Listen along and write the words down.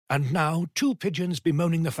And now, two pigeons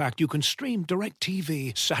bemoaning the fact you can stream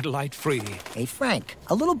DirecTV satellite-free. Hey, Frank,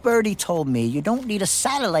 a little birdie told me you don't need a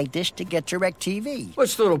satellite dish to get DirecTV.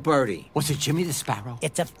 What's little birdie? Was it Jimmy the Sparrow?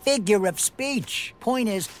 It's a figure of speech. Point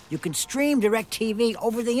is, you can stream DirecTV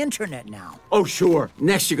over the internet now. Oh, sure.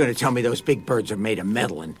 Next you're going to tell me those big birds are made of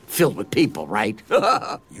metal and filled with people, right?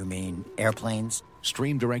 You mean airplanes?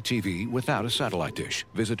 Stream DirecTV without a satellite dish.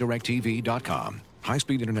 Visit DirecTV.com.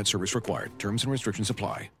 High-speed internet service required. Terms and restrictions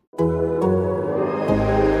apply.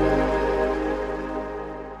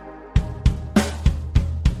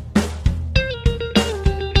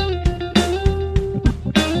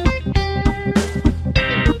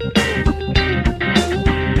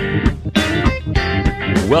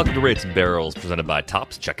 Welcome to Rates and Barrels, presented by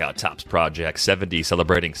Topps. Check out Topps Project 70,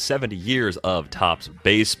 celebrating 70 years of Topps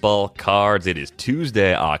baseball cards. It is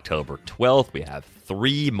Tuesday, October 12th. We have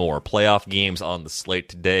 3 more playoff games on the slate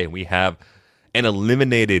today. We have an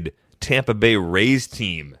eliminated Tampa Bay Rays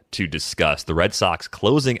team to discuss. The Red Sox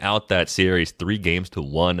closing out that series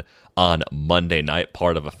 3-1 on Monday night,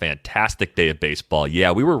 part of a fantastic day of baseball.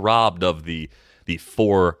 Yeah, we were robbed of the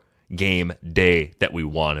 4-game day that we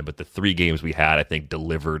wanted, but the 3 games we had, I think,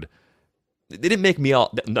 delivered. They didn't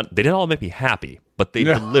all make me happy, but they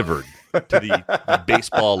delivered to the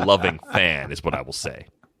baseball-loving fan, is what I will say.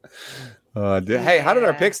 Hey, how did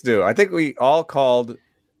our picks do? I think we all called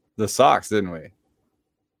the Sox, didn't we?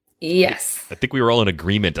 Yes. I think we were all in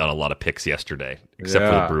agreement on a lot of picks yesterday, except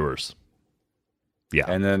for the Brewers.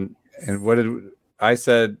 Yeah. And what did I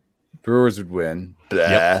said? Brewers would win.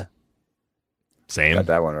 Yep. Same. Got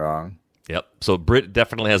that one wrong. Yep. So Britt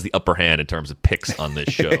definitely has the upper hand in terms of picks on this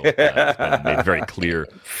show. It's been made very clear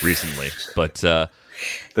recently. But the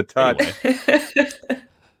touch. Anyway.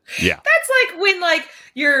 Yeah. That's like when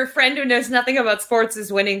your friend who knows nothing about sports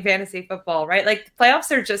is winning fantasy football, right? Like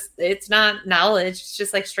playoffs are just, it's not knowledge. It's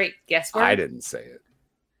just like straight guesswork. I didn't say it.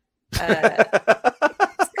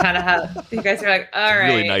 It's kind of how you guys are like, all right.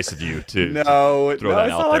 Really nice of you to throw that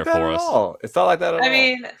out there for us. All. It's not like that at all. I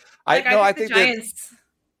mean, I think the Giants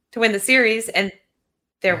to win the series, and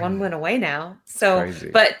they're 1 win away now. So,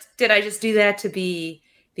 crazy. But did I just do that to be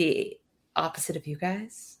the opposite of you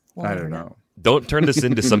guys? I don't know. Don't turn this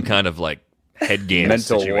into some kind of head game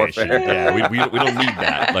mental situation. warfare. Yeah, we don't need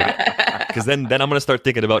that. Because then I'm going to start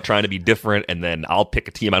thinking about trying to be different, and then I'll pick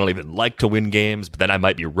a team I don't even like to win games, but then I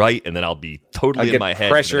might be right, and then I'll be totally in my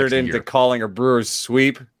head. Pressured into calling a Brewers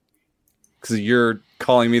sweep because you're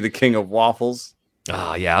calling me the king of waffles.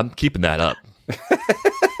 Yeah, I'm keeping that up.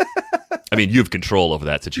 I mean, you have control over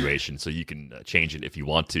that situation, so you can change it if you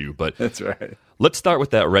want to. But that's right. Let's start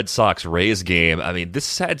with that Red Sox-Rays game. I mean,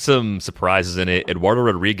 this had some surprises in it. Eduardo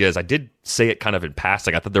Rodriguez, I did say it kind of in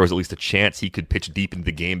passing. I thought there was at least a chance he could pitch deep into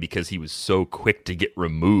the game because he was so quick to get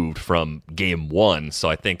removed from Game 1. So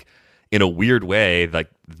I think, in a weird way,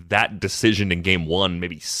 that decision in Game 1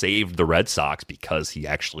 maybe saved the Red Sox because he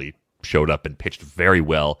actually showed up and pitched very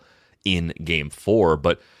well in Game 4.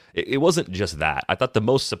 But it wasn't just that. I thought the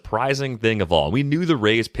most surprising thing of all, we knew the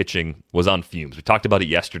Rays pitching was on fumes. We talked about it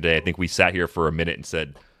yesterday. I think we sat here for a minute and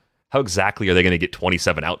said, how exactly are they going to get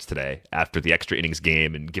 27 outs today after the extra innings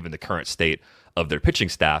game and given the current state of their pitching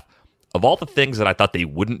staff? Of all the things that I thought they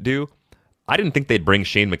wouldn't do, I didn't think they'd bring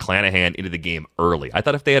Shane McClanahan into the game early. I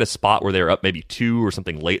thought if they had a spot where they were up maybe 2 or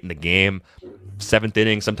something late in the game, 7th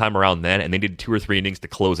inning, sometime around then, and they did 2 or 3 innings to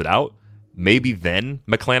close it out, maybe then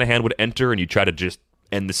McClanahan would enter and you try to just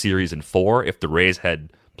end the series in 4 if the Rays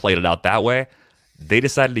had played it out that way. They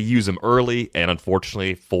decided to use him early, and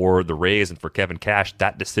unfortunately for the Rays and for Kevin Cash,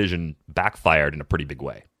 that decision backfired in a pretty big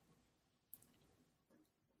way.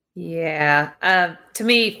 Yeah. To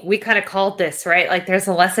me, we kind of called this, right? There's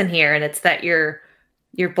a lesson here, and it's that your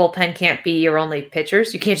bullpen can't be your only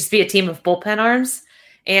pitchers. You can't just be a team of bullpen arms.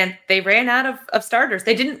 And they ran out of starters.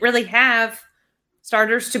 They didn't really have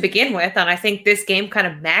starters to begin with, and I think this game kind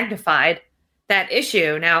of magnified that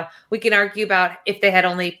issue. Now, we can argue about if they had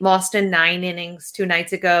only lost in 9 innings 2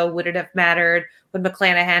 nights ago, would it have mattered? Would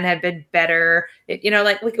McClanahan have been better? We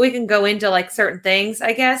can go into certain things,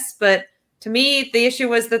 I guess. But to me, the issue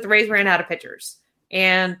was that the Rays ran out of pitchers,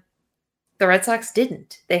 and the Red Sox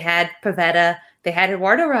didn't. They had Pivetta, they had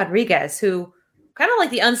Eduardo Rodriguez, who kind of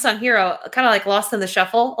like the unsung hero, kind of lost in the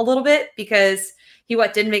shuffle a little bit because he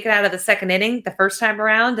didn't make it out of the 2nd inning the first time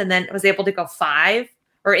around, and then was able to go 5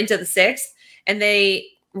 or into the 6th. And they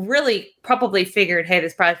really probably figured, hey,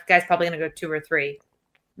 this guy's probably going to go 2 or 3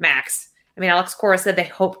 max. I mean, Alex Cora said they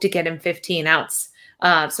hope to get him 15 outs.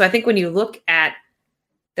 So I think when you look at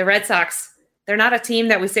the Red Sox, they're not a team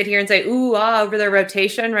that we sit here and say, over their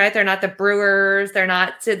rotation, right? They're not the Brewers. They're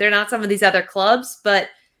not some of these other clubs, but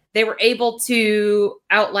they were able to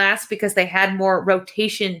outlast because they had more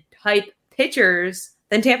rotation type pitchers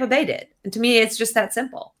than Tampa Bay did. And to me, it's just that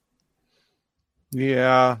simple.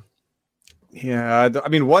 Yeah. I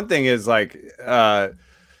mean, one thing is like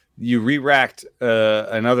you re-racked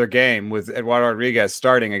another game with Eduardo Rodriguez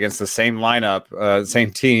starting against the same lineup,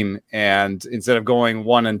 same team, and instead of going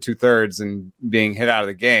 1 2/3 and being hit out of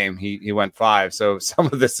the game, he went 5. So some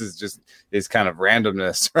of this is kind of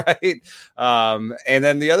randomness, right? And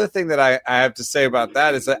then the other thing that I have to say about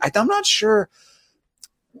that is that I'm not sure.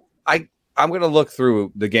 I'm going to look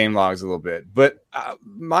through the game logs a little bit, but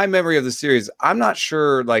my memory of the series, I'm not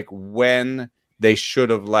sure like when they should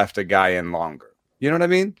have left a guy in longer. You know what I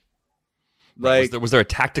mean? Like, was there a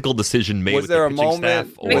tactical decision made? Was there a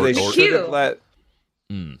moment where they should have let?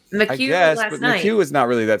 McHugh I guess, last but night. McHugh is not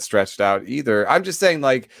really that stretched out either. I'm just saying,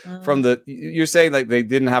 like, you're saying like they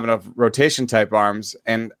didn't have enough rotation type arms,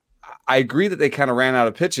 and I agree that they kind of ran out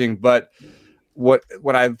of pitching, but. What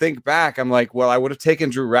I think back, I'm like, well, I would have taken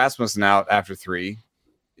Drew Rasmussen out after 3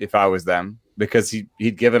 if I was them, because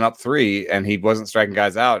he'd given up 3 and he wasn't striking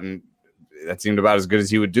guys out, and that seemed about as good as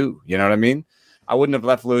he would do. You know what I mean? I wouldn't have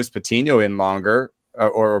left Luis Patino in longer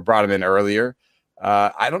or brought him in earlier.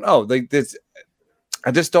 I don't know. Like this,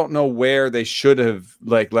 I just don't know where they should have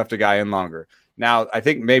like left a guy in longer. Now, I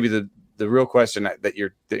think maybe the real question that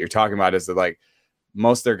you're talking about is that like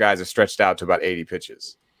most of their guys are stretched out to about 80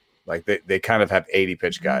 pitches. Like they kind of have 80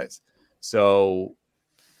 pitch guys. So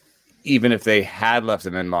even if they had left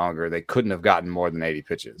them in longer, they couldn't have gotten more than 80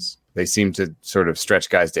 pitches. They seem to sort of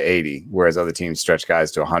stretch guys to 80, whereas other teams stretch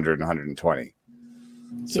guys to 100 and 120.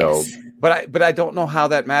 So, yes. But I don't know how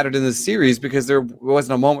that mattered in the series, because there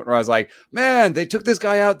wasn't a moment where I was like, man, they took this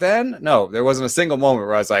guy out then. No, there wasn't a single moment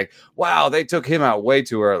where I was like, wow, they took him out way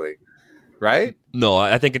too early. Right? No,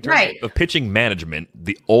 I think in terms of pitching management,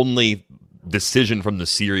 the only decision from the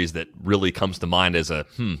series that really comes to mind as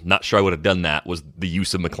not sure I would have done that was the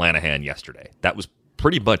use of McClanahan yesterday. That was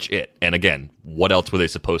pretty much it. And again, what else were they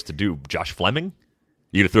supposed to do? Josh Fleming?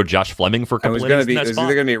 You gonna throw Josh Fleming for a couple innings in that spot? It was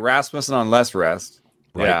either going to be Rasmussen on less rest.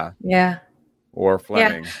 Right. Yeah. Or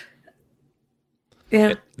Fleming.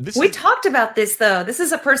 Yeah. We talked about this, though. This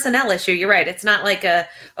is a personnel issue. You're right. It's not like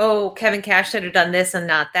Kevin Cash should have done this and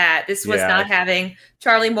not that. This was not having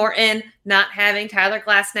Charlie Morton, not having Tyler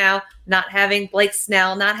Glasnow, not having Blake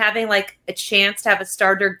Snell, not having like a chance to have a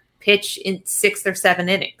starter pitch in 6 or 7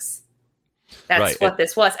 innings. That's what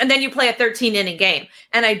this was. And then you play a 13-inning game.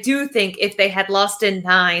 And I do think if they had lost in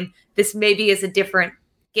 9, this maybe is a different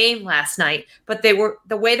game last night. But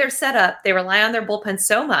the way they're set up, they rely on their bullpen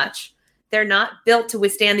so much. They're not built to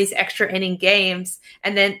withstand these extra inning games.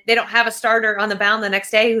 And then they don't have a starter on the mound the next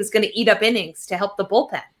day who's going to eat up innings to help the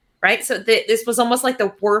bullpen, right? So this was almost like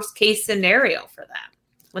the worst case scenario for them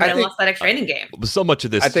when they lost that extra inning game. So much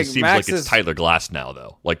of this seems like it's Tyler Glasnow,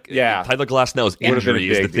 though. Like, Tyler Glasnow's injury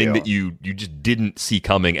is the thing that you just didn't see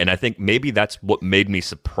coming. And I think maybe that's what made me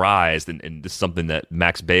surprised, and this is something that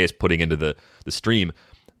Max Bay is putting into the stream.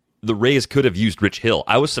 The Rays could have used Rich Hill.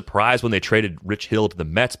 I was surprised when they traded Rich Hill to the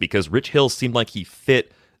Mets, because Rich Hill seemed like he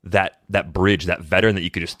fit that bridge, that veteran that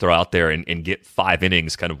you could just throw out there and get 5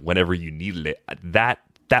 innings kind of whenever you needed it. That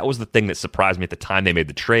was the thing that surprised me at the time they made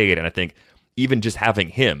the trade. And I think even just having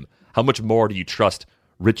him, how much more do you trust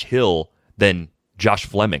Rich Hill than Josh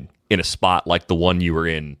Fleming in a spot like the one you were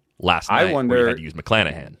in last night where you had to use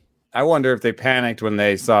McClanahan? I wonder if they panicked when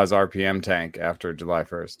they saw his RPM tank after July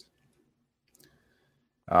 1st.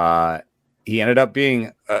 He ended up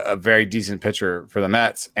being a very decent pitcher for the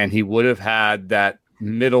Mets, and he would have had that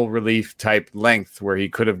middle relief type length where he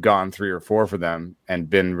could have gone 3 or 4 for them and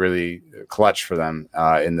been really clutch for them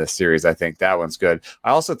in this series. I think that one's good.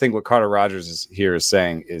 I also think what Carter Rogers is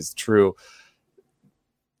saying is true.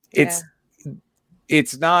 It's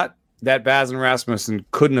not that Baz and Rasmussen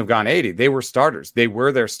couldn't have gone 80. They were starters. They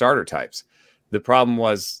were their starter types. The problem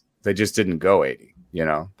was they just didn't go 80. You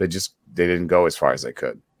know, they didn't go as far as they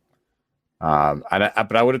could.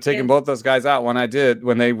 But I would have taken both those guys out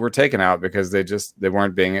when they were taken out, because they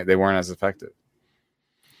weren't as effective.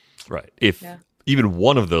 Right. If even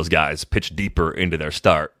one of those guys pitched deeper into their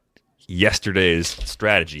start, yesterday's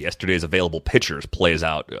strategy, yesterday's available pitchers plays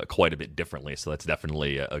out quite a bit differently. So that's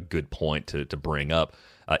definitely a good point to bring up.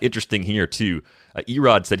 Interesting here, too.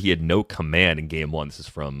 Erod said he had no command in Game 1. This is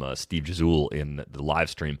from Steve Jazul in the live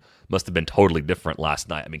stream. Must have been totally different last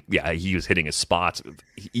night. I mean, he was hitting his spots.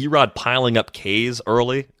 Erod piling up Ks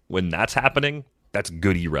early, when that's happening, that's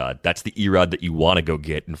good Erod. That's the Erod that you want to go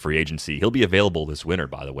get in free agency. He'll be available this winter,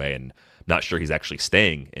 by the way, and not sure he's actually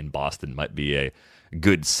staying in Boston. Might be a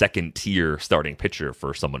good second-tier starting pitcher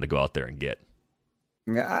for someone to go out there and get.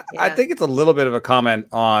 Yeah, I Yeah. think it's a little bit of a comment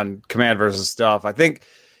on command versus stuff. I think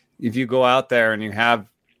if you go out there and you have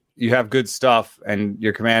good stuff and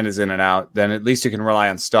your command is in and out, then at least you can rely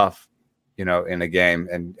on stuff, in a game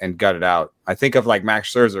and gut it out. I think of like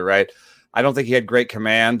Max Scherzer, right? I don't think he had great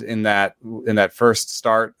command in that first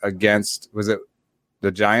start against, was it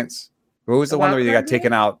the Giants? What was the one where he got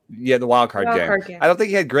taken out? Yeah, the wild card game. I don't think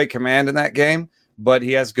he had great command in that game, but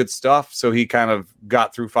he has good stuff. So he kind of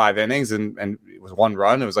got through 5 innings and it was 1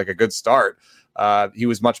 run. It was like a good start. He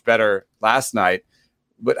was much better last night,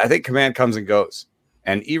 but I think command comes and goes.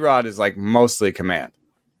 And Erod is like mostly command.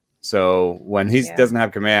 So when he doesn't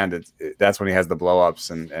have command, that's when he has the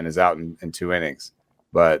blowups and is out in 2 innings.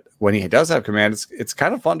 But when he does have command, it's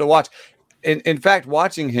kind of fun to watch. In fact,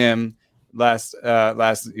 watching him last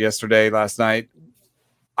night,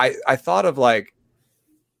 I thought of like,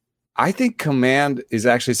 I think command is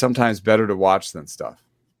actually sometimes better to watch than stuff.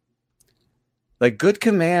 Like good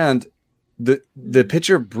command, the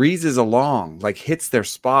pitcher breezes along, like hits their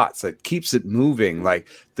spots, like keeps it moving, like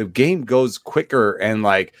the game goes quicker and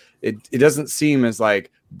like it doesn't seem as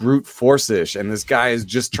like brute force-ish and this guy is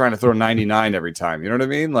just trying to throw 99 every time. You know what I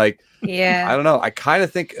mean? Like, yeah, I don't know. I kind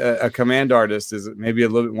of think a command artist is maybe a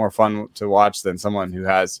little bit more fun to watch than someone who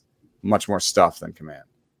has much more stuff than command.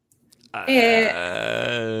 Go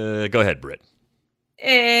ahead, Britt.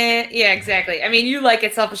 Yeah, exactly. I mean, you like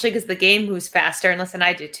it selfishly because the game moves faster, and listen,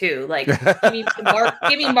 I do too. Like, give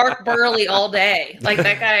me Mark Burley all day. Like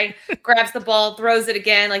that guy grabs the ball, throws it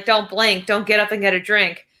again. Like, don't blink, don't get up and get a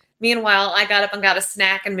drink. Meanwhile, I got up and got a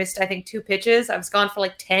snack and missed, I think, 2 pitches. I was gone for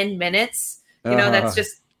like 10 minutes. That's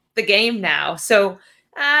just the game now. So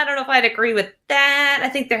I don't know if I'd agree with that. I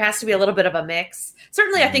think there has to be a little bit of a mix.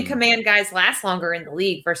 Certainly, I think command guys last longer in the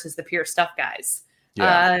league versus the pure stuff guys.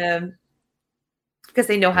 Yeah. Because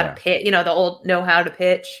they know how to pitch, the old know how to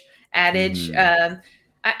pitch adage.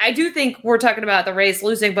 I do think we're talking about the Rays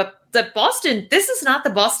losing, but this is not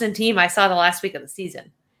the Boston team I saw the last week of the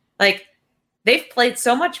season. Like, they've played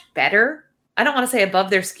so much better. I don't want to say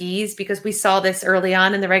above their skis because we saw this early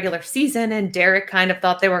on in the regular season and Derek kind of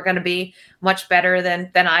thought they were going to be much better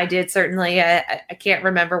than I did. Certainly, I can't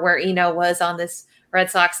remember where Eno was on this Red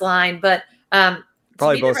Sox line, but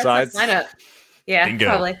probably both sides. Lineup, yeah, Bingo.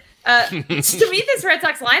 Probably. To me, this Red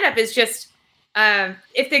Sox lineup is just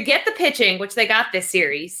if they get the pitching, which they got this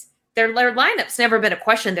series, their lineup's never been a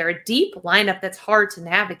question. They're a deep lineup that's hard to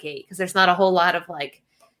navigate because there's not a whole lot of like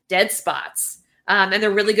dead spots. And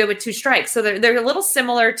they're really good with 2 strikes. So they're a little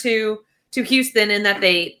similar to Houston in that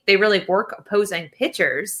they really work opposing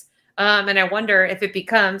pitchers. And I wonder if the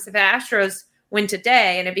Astros win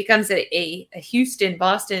today and it becomes a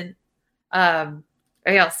Houston-Boston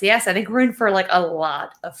ALCS, I think we're in for like a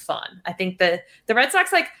lot of fun. I think the Red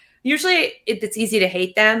Sox, like usually it's easy to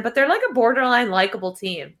hate them, but they're like a borderline likable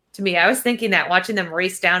team to me. I was thinking that watching them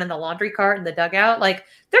race down in the laundry cart in the dugout, like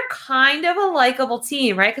they're kind of a likable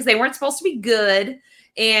team, right? Because they weren't supposed to be good.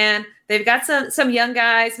 And they've got some young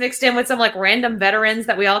guys mixed in with some like random veterans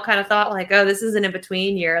that we all kind of thought like, oh, this is an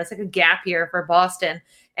in-between year. It's like a gap year for Boston.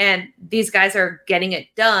 And these guys are getting it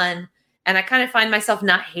done. And I kind of find myself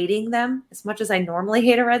not hating them as much as I normally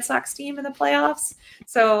hate a Red Sox team in the playoffs.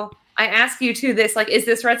 So I ask you to this, like, is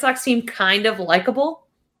this Red Sox team kind of likable?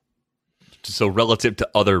 So relative to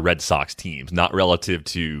other Red Sox teams, not relative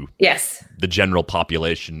to the general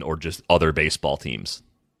population or just other baseball teams.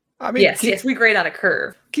 I mean, yes, we grade on a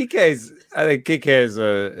curve. I think Kike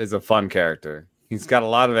is a fun character. He's got a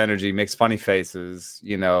lot of energy, makes funny faces,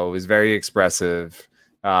 is very expressive,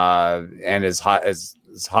 and is hot as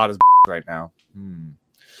right now.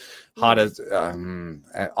 Hot as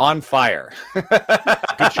on fire.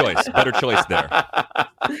 Good choice. Better choice there.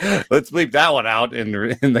 Let's bleep that one out in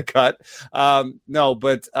the cut. No,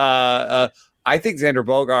 but I think Xander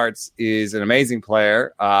Bogaerts is an amazing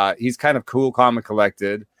player. He's kind of cool, calm, and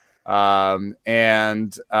collected. And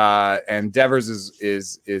Devers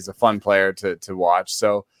is a fun player to watch.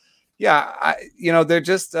 So yeah, they're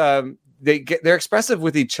just they're expressive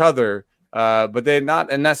with each other. But they're not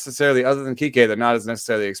necessarily, other than Kike, they're not as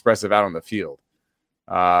necessarily expressive out on the field.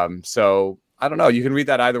 So I don't know. You can read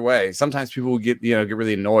that either way. Sometimes people will get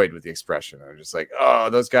really annoyed with the expression. They're just like, oh,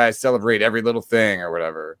 those guys celebrate every little thing or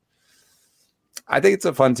whatever. I think it's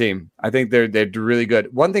a fun team. I think they're really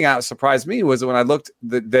good. One thing that surprised me was when I looked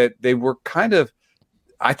that they were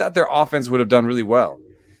I thought their offense would have done really well.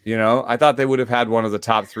 I thought they would have had one of the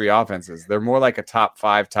top 3 offenses. They're more like a top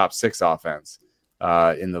 5, top 6 offense.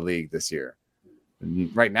 In the league this year.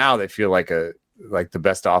 Right now, they feel like the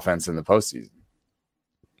best offense in the postseason.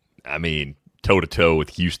 I mean, toe-to-toe with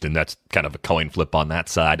Houston, that's kind of a coin flip on that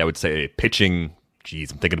side. I would say pitching, I'm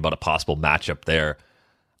thinking about a possible matchup there.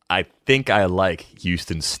 I think I like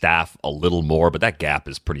Houston's staff a little more, but that gap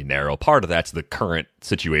is pretty narrow. Part of that's the current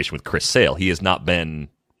situation with Chris Sale. He has not been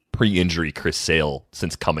pre-injury Chris Sale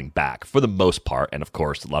since coming back for the most part. And of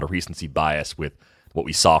course, a lot of recency bias with what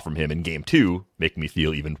we saw from him in game 2, making me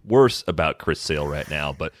feel even worse about Chris Sale right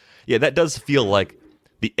now. But yeah, that does feel like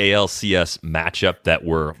the ALCS matchup that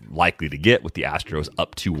we're likely to get with the Astros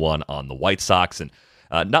up 2-1 on the White Sox. And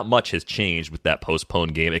not much has changed with that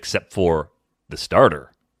postponed game except for the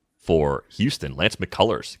starter for Houston. Lance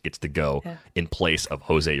McCullers gets to go in place of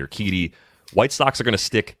Jose Urquidy. White Sox are going to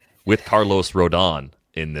stick with Carlos Rodon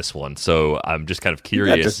in this one. So I'm just kind of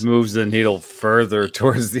curious. That just moves the needle further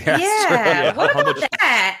towards the Astros. Yeah, what about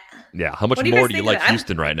that? Yeah, how much more do you like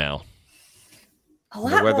Houston right now? A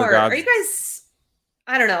lot more. Are you guys,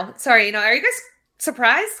 I don't know. Sorry, are you guys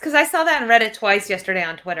surprised? Because I saw that and read it twice yesterday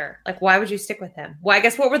on Twitter. Like, why would you stick with him? Well, I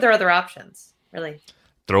guess what were their other options, really?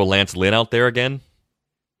 Throw Lance Lynn out there again?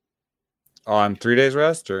 On 3 days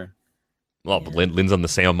rest, or? Well, but Lynn's on the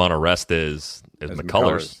same amount of rest as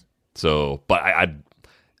McCullers. So, but I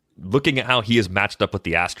looking at how he has matched up with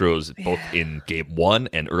the Astros both in game 1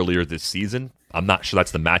 and earlier this season, I'm not sure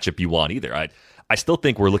that's the matchup you want either. I still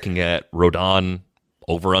think we're looking at Rodon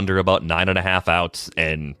over under about 9.5 outs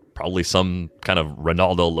and probably some kind of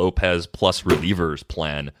Ronaldo Lopez plus relievers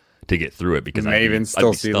plan to get through it, because I may even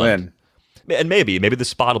still see Lynn. And maybe the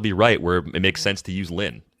spot will be right where it makes sense to use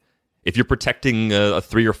Lynn. If you're protecting a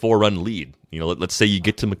 3 or 4 run lead, let's say you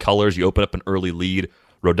get to McCullers, you open up an early lead,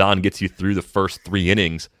 Rodon gets you through the first 3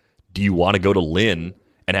 innings. Do you want to go to Lynn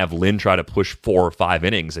and have Lynn try to push 4 or 5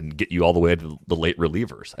 innings and get you all the way to the late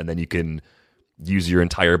relievers? And then you can use your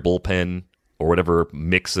entire bullpen or whatever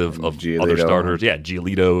mix of other starters. Yeah,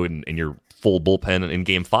 Giolito and your full bullpen in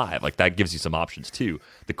game 5. Like, that gives you some options too.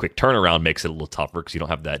 The quick turnaround makes it a little tougher because you don't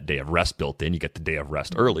have that day of rest built in. You get the day of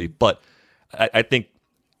rest early. But I think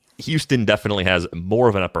Houston definitely has more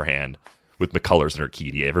of an upper hand with McCullers and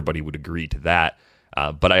Urquidy. Everybody would agree to that.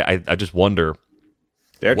 But I just wonder,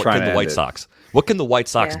 what can the White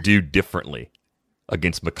Sox do differently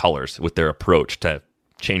against McCullers with their approach to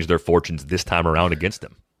change their fortunes this time around against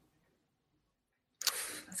him?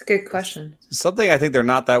 That's a good question. Something I think they're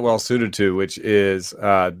not that well suited to, which is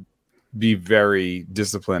be very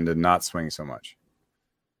disciplined and not swing so much.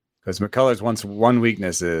 Because McCullers' one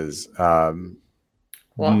weakness is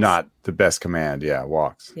not the best command. Yeah,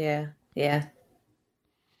 walks. Yeah.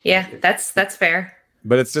 That's fair.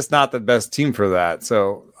 But it's just not the best team for that.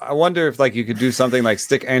 So I wonder if you could do something like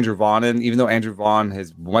stick Andrew Vaughn in, even though Andrew Vaughn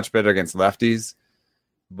is much better against lefties,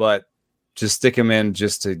 but just stick him in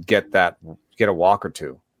just to get a walk or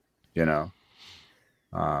two, Yeah.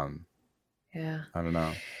 I don't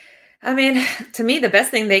know. I mean, to me, the best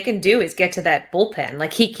thing they can do is get to that bullpen.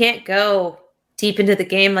 Like, he can't go deep into the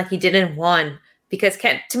game like he did in 1, because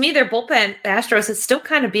to me, their bullpen, the Astros, is still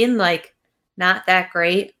kind of being not that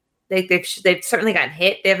great. They've certainly gotten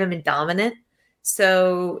hit. They haven't been dominant.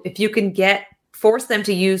 So if you can force them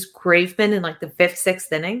to use Graveman in the 5th, 6th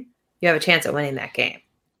inning, you have a chance at winning that game.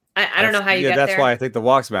 I don't know how you get there. That's why I think the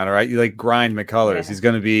walks matter, right? You grind McCullers. Yeah. He's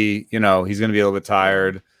going to be, he's going to be a little bit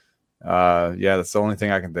tired. That's the only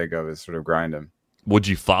thing I can think of is sort of grind him. Would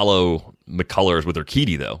you follow McCullers with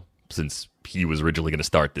Urquidy though, since he was originally going to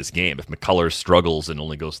start this game? If McCullers struggles and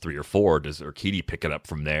only goes 3 or 4, does Urquidy pick it up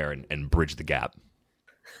from there and bridge the gap?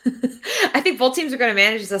 I think both teams are going to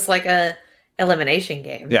manage this like a elimination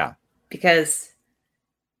game. Yeah, because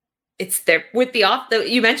it's there with the off.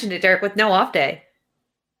 You mentioned it, Derek, with no off day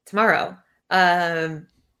tomorrow.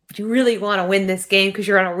 You really want to win this game because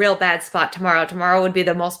you're on a real bad spot tomorrow. Tomorrow would be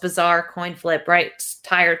the most bizarre coin flip, right?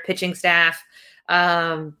 Tired pitching staff,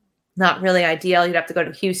 not really ideal. You'd have to go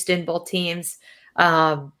to Houston, both teams.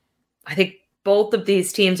 I think both of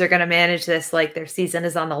these teams are going to manage this like their season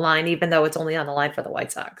is on the line, even though it's only on the line for the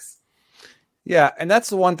White Sox. Yeah, and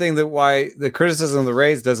that's the one thing that why the criticism of the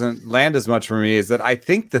Rays doesn't land as much for me is that I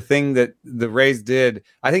think the thing that the Rays did,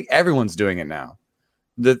 I think everyone's doing it now.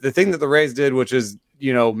 The thing that the Rays did, which is,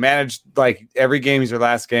 manage every game is your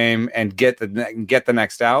last game and get the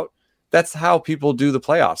next out. That's how people do the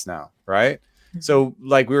playoffs now, right? Mm-hmm. So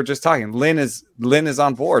we were just talking, Lynn is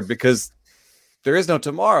on board because there is no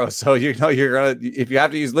tomorrow. So, you're going to, if you have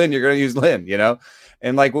to use Lynn, you're going to use Lynn,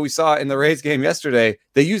 And what we saw in the Rays game yesterday,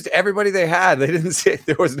 they used everybody they had. They didn't say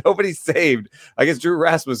there was nobody saved. I guess Drew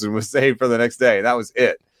Rasmussen was saved for the next day. That was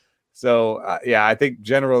it. So, I think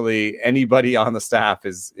generally anybody on the staff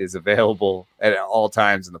is available at all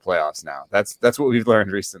times in the playoffs now. That's what we've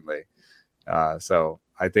learned recently. So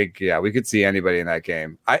I think, we could see anybody in that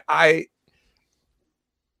game. And I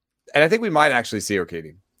think we might actually see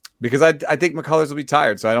Urquidy because I think McCullers will be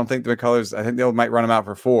tired. So I don't think the McCullers. I think they might run him out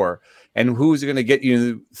for 4. And who's going to get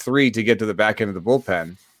you 3 to get to the back end of the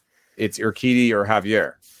bullpen? It's Urquidy or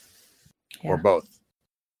Javier, or both.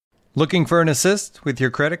 Looking for an assist with your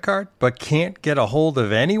credit card, but can't get a hold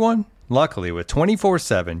of anyone? Luckily, with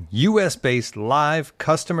 24/7 U.S.-based live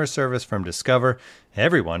customer service from Discover,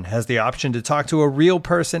 everyone has the option to talk to a real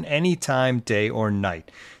person anytime, day or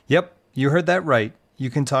night. Yep, you heard that right. You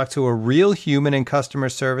can talk to a real human in customer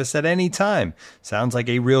service at any time. Sounds like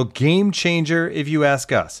a real game changer if you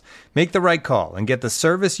ask us. Make the right call and get the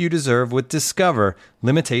service you deserve with Discover.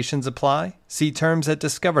 Limitations apply. See terms at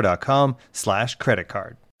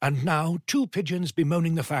discover.com/creditcard. And now, 2 pigeons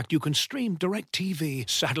bemoaning the fact you can stream DirecTV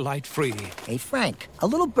satellite-free. Hey, Frank, a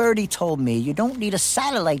little birdie told me you don't need a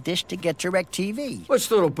satellite dish to get DirecTV. What's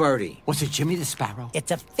little birdie? Was it Jimmy the Sparrow? It's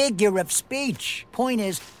a figure of speech. Point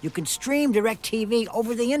is, you can stream DirecTV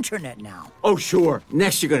over the internet now. Oh, sure.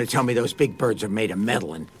 Next, you're going to tell me those big birds are made of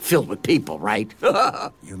metal and filled with people, right?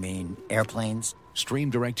 You mean airplanes?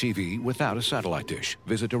 Stream DirecTV without a satellite dish.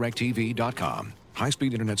 Visit DirecTV.com.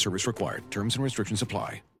 High-speed internet service required. Terms and restrictions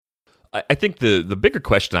apply. I think the bigger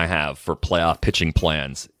question I have for playoff pitching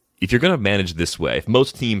plans, if you're going to manage this way, if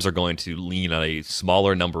most teams are going to lean on a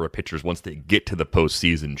smaller number of pitchers once they get to the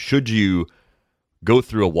postseason, should you go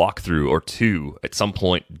through a walkthrough or 2 at some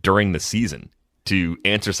point during the season to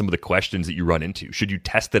answer some of the questions that you run into? Should you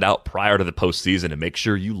test it out prior to the postseason and make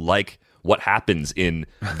sure you like what happens in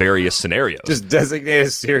various scenarios? Just designate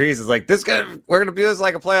a series. It's like we're gonna do this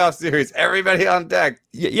like a playoff series. Everybody on deck.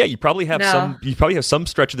 Yeah, you probably have some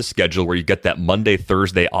stretch of the schedule where you get that Monday,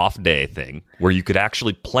 Thursday off day thing where you could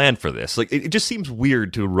actually plan for this. Like it just seems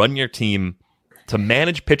weird to run your team to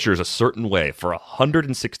manage pitchers a certain way for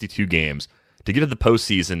 162 games to get to the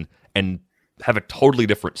postseason and have a totally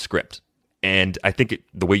different script. And I think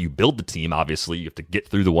the way you build the team, obviously, you have to get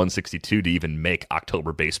through the 162 to even make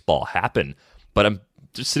October baseball happen. But I'm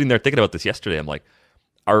just sitting there thinking about this yesterday. I'm like,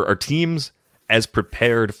 are teams as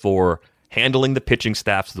prepared for handling the pitching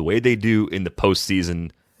staffs the way they do in the postseason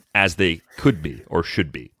as they could be or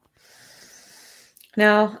should be?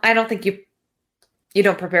 No, I don't think you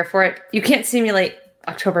don't prepare for it. You can't simulate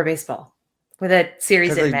October baseball with a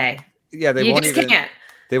series in May. Yeah, you just can't.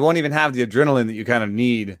 They won't even have the adrenaline that you kind of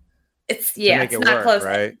need. It's not close,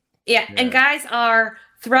 right? Yeah, and guys are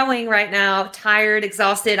throwing right now, tired,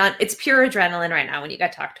 exhausted. It's pure adrenaline right now when you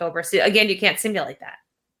get to October. So again, you can't simulate that.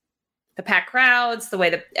 The packed crowds, the way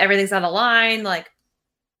that everything's on the line,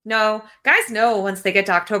 no, guys know once they get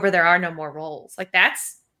to October there are no more roles.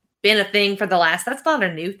 That's been a thing that's not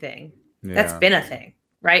a new thing. Yeah. That's been a thing,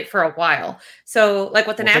 right, for a while. So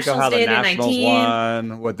what the Nationals did in 19,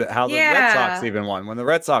 how the Red Sox even won. When the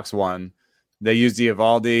Red Sox won, they used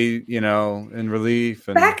Eovaldi, in relief.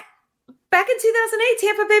 And back in 2008,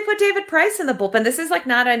 Tampa Bay put David Price in the bullpen. This is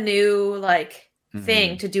not a new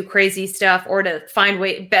thing to do crazy stuff or to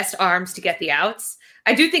find best arms to get the outs.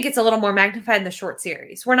 I do think it's a little more magnified in the short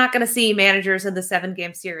series. We're not going to see managers in the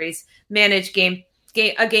 7-game series manage game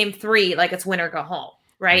 3 like it's win or go home,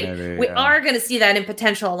 right? Maybe, we are going to see that in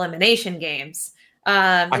potential elimination games.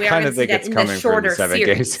 I kind of think it's coming for the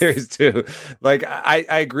 7-game series too. I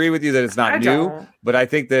agree with you that it's not new, but I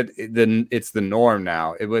think that it's the norm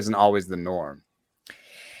now. It wasn't always the norm.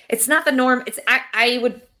 It's not the norm. I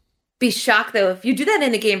would be shocked though if you do that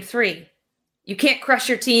in a game 3. You can't crush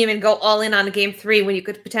your team and go all in on a game 3 when you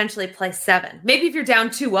could potentially play 7. Maybe if you're down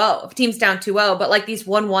 2-0, if team's down 2-0, but these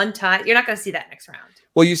 1-1 tie, you're not going to see that next round.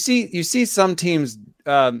 Well, you see some teams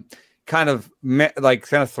kind of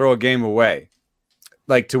throw a game away.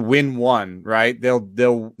 To win one, right? They'll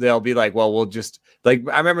be like, well, we'll just I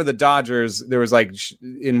remember the Dodgers. There was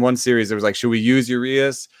in one series, there was should we use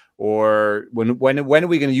Urias or when are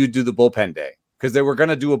we going to do the bullpen day? Because they were going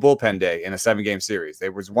to do a bullpen day in a 7-game series.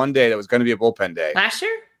 There was one day that was going to be a bullpen day. Last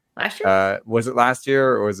year? Was it last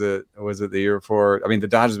year or was it the year before? I mean, the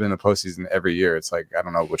Dodgers have been in the postseason every year. It's I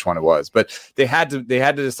don't know which one it was, but they had to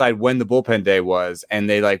decide when the bullpen day was, and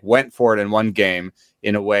they went for it in one game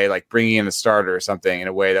in a way bringing in a starter or something in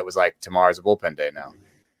a way that was tomorrow's a bullpen day now.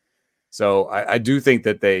 So I do think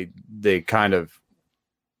that they kind of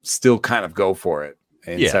still go for it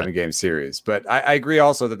in 7-game series, but I agree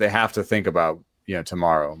also that they have to think about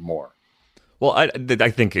tomorrow more. Well, I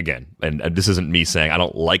think, again, and this isn't me saying I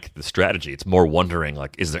don't like the strategy. It's more wondering,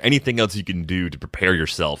 is there anything else you can do to prepare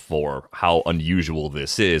yourself for how unusual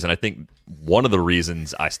this is? And I think one of the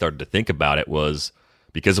reasons I started to think about it was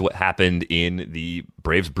because of what happened in the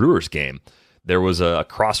Braves-Brewers game. There was a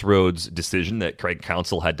crossroads decision that Craig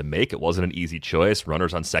Counsell had to make. It wasn't an easy choice.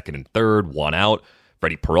 Runners on second and third, 1 out.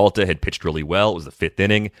 Freddie Peralta had pitched really well. It was the 5th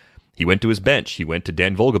inning. He went to his bench. He went to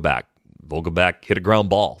Dan Vogelbach. Vogelbach hit a ground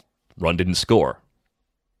ball. Run didn't score.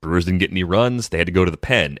 Brewers didn't get any runs. They had to go to the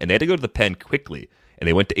pen, and they had to go to the pen quickly. And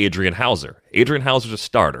they went to Adrian Hauser. Adrian Hauser's a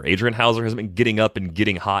starter. Adrian Hauser hasn't been getting up and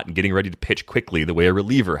getting hot and getting ready to pitch quickly the way a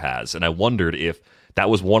reliever has. And I wondered if that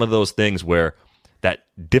was one of those things where that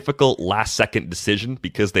difficult last-second decision,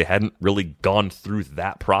 because they hadn't really gone through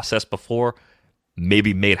that process before,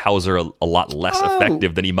 maybe made Hauser a lot less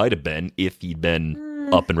effective than he might have been if he'd been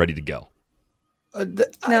up and ready to go.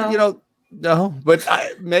 No. No, but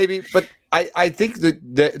I think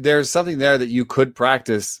that there's something there that you could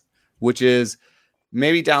practice, which is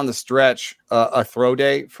maybe down the stretch, a throw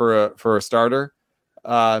day for a starter.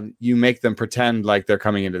 You make them pretend like they're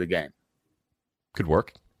coming into the game. Could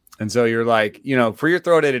work. And so you're like, for your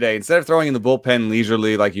throw day today, instead of throwing in the bullpen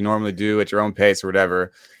leisurely like you normally do at your own pace or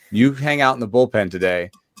whatever, you hang out in the bullpen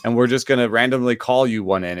today, and we're just going to randomly call you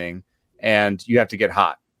one inning, and you have to get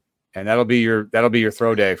hot. And that'll be your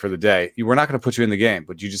throw day for the day. We're not going to put you in the game,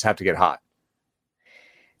 but you just have to get hot.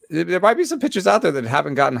 There might be some pitchers out there that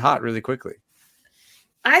haven't gotten hot really quickly.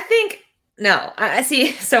 I think no. I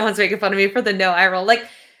see someone's making fun of me for the no eye roll. Like,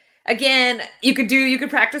 again, you could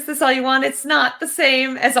practice this all you want. It's not the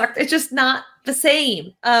same as it's just not the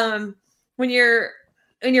same. When you're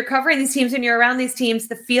covering these teams and you're around these teams,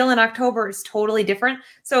 the feel in October is totally different.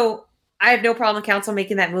 So I have no problem with Counsell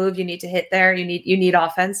making that move. You need to hit there. You need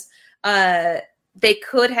offense. They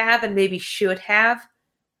could have and maybe should have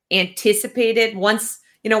anticipated once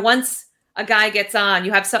a guy gets on,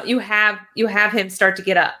 you have him start to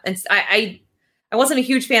get up. And I wasn't a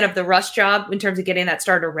huge fan of the rush job in terms of getting that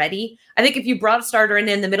starter ready. I think if you brought a starter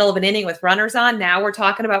in the middle of an inning with runners on, now we're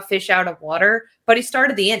talking about fish out of water, but he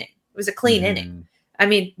started the inning. It was a clean inning. I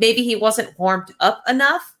mean, maybe he wasn't warmed up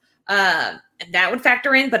enough. And that would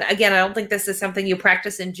factor in. But again, I don't think this is something you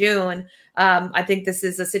practice in June. I think this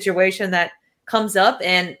is a situation that comes up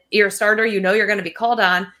and you're a starter, you're going to be called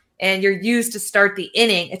on, and you're used to start the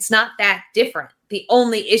inning. It's not that different. The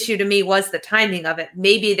only issue to me was the timing of it.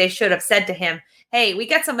 Maybe they should have said to him, hey, we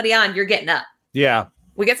get somebody on, you're getting up. Yeah.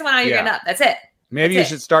 We get someone on, you're getting up. That's it. Maybe you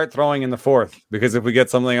should start throwing in the fourth, because if we get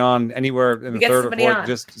something on anywhere in the third or fourth,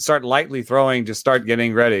 just start lightly throwing, just start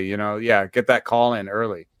getting ready. Get that call in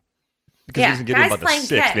early. Because he doesn't get in about the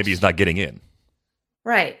sixth, maybe he's not getting in.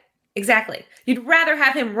 Right. Exactly. You'd rather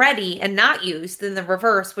have him ready and not used than the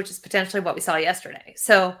reverse, which is potentially what we saw yesterday.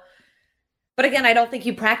 So, but again, I don't think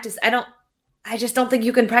you practice. I just don't think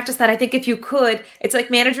you can practice that. I think if you could, it's like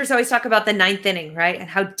managers always talk about the ninth inning, right? And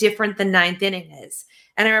how different the ninth inning is.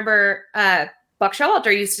 And I remember Buck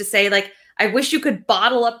Showalter used to say, like, I wish you could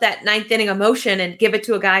bottle up that ninth inning emotion and give it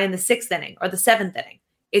to a guy in the sixth inning or the seventh inning.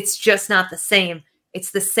 It's just not the same.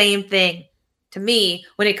 It's the same thing to me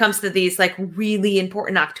when it comes to these like really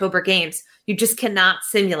important October games. You just cannot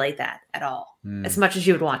simulate that at all as much as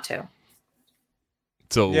you would want to.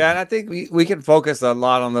 So yeah, and I think we can focus a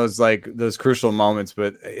lot on those crucial moments,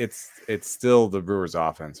 but it's still the Brewers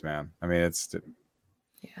offense, man. I mean,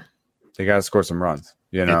 they got to score some runs.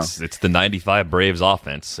 It's the 95 Braves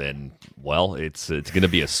offense, and well, it's going to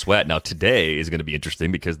be a sweat. Now today is going to be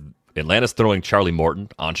interesting because Atlanta's throwing Charlie Morton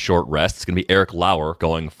on short rest. It's going to be Eric Lauer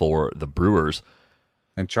going for the Brewers.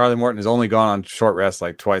 And Charlie Morton has only gone on short rest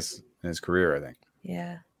like twice in his career, I think.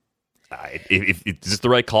 Yeah. Is this the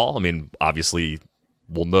right call? I mean, obviously,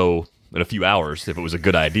 we'll know in a few hours if it was a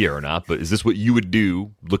good idea or not, but is this what you would do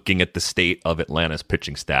looking at the state of Atlanta's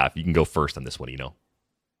pitching staff? You can go first on this one,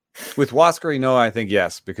 With Huascar, I think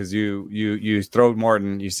yes, because you throw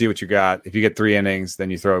Morton, you see what you got. If you get 3 innings, then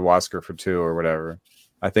you throw Huascar for 2 or whatever.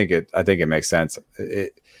 I think it makes sense.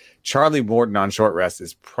 Charlie Morton on short rest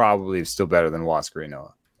is probably still better than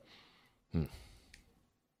Huascar.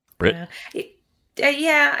 Britt?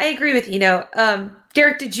 Yeah, I agree with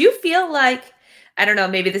Derek, did you feel like, I don't know,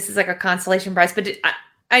 maybe this is like a consolation prize, but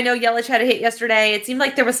I know Yelich had a hit yesterday. It seemed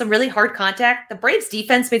like there was some really hard contact. The Braves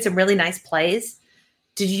defense made some really nice plays.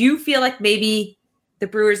 Did you feel like maybe the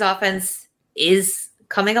Brewers offense is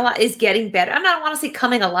coming alive, is getting better? I don't want to say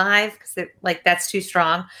coming alive because that's too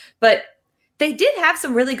strong, but they did have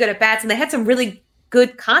some really good at bats and they had some really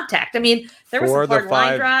good contact. I mean, there were some hard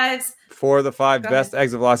line drives. 4 of the 5 best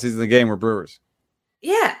exit velocities in the game were Brewers.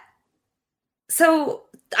 Yeah. So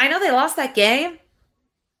I know they lost that game,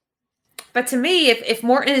 but to me, if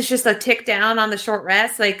Morton is just a tick down on the short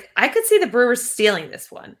rest, I could see the Brewers stealing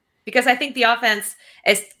this one. Because I think the offense,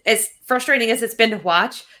 as frustrating as it's been to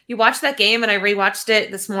watch, you watch that game, and I rewatched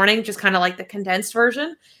it this morning, just kind of like the condensed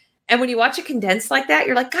version. And when you watch it condensed like that,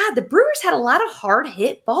 you're like, God, the Brewers had a lot of hard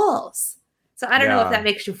hit balls. So I don't know if that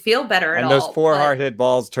makes you feel better at all. And those 4 hard hit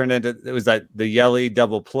balls turned into, it was like the Yelly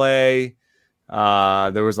double play.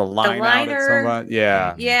 There was a line out at somebody.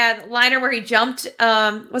 Yeah. Yeah, the liner where he jumped.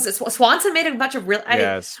 Was it Swanson made a bunch of real?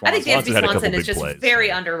 I think Dansby Swanson is just plays. very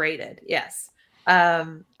underrated. Yes. I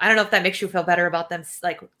don't know if that makes you feel better about them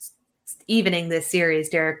like evening this series,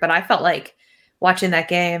 Derek, but I felt like watching that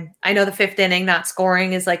game. I know the fifth inning not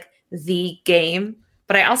scoring is like the game,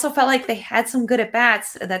 but I also felt like they had some good at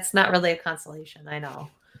bats. That's not really a consolation. I know.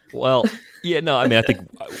 Well, yeah, no, I mean, I think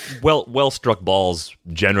well struck balls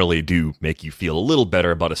generally do make you feel a little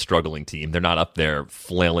better about a struggling team. They're not up there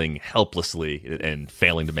flailing helplessly and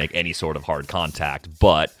failing to make any sort of hard contact.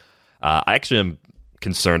 But I actually am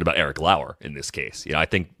concerned about Eric Lauer in this case. I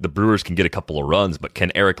think the Brewers can get a couple of runs, but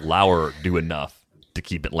can Eric Lauer do enough to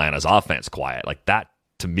keep Atlanta's offense quiet? Like that,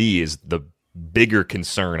 to me, is the bigger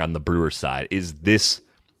concern on the Brewers side. Is this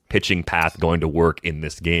pitching path going to work in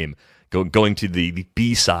this game? Going to the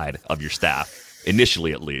B side of your staff,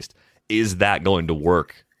 initially at least, is that going to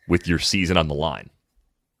work with your season on the line?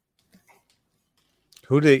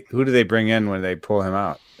 Who do they bring in when they pull him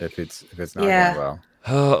out if it's not going well?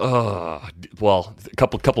 Well, a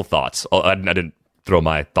couple thoughts. I didn't throw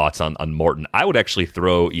my thoughts on Morton. I would actually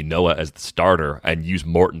throw Inoa as the starter and use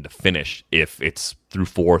Morton to finish if it's through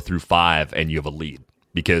 4 through 5 and you have a lead.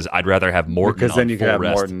 Because I'd rather have Morton because then you can have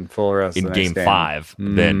Morton full rest in game 5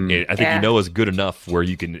 than I think Inoa's good enough where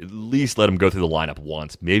you can at least let him go through the lineup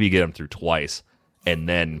once, maybe get him through twice, and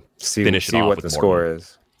then finish it off what with the Morton. score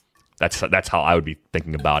is. That's how I would be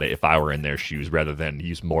thinking about it if I were in their shoes, rather than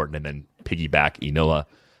use Morton and then piggyback Inoa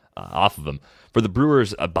off of him. For the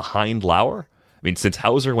Brewers behind Lauer, I mean, since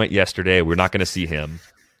Hauser went yesterday, we're not going to see him.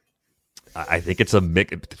 I think it's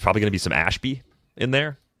probably going to be some Ashby in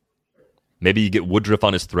there. Maybe you get Woodruff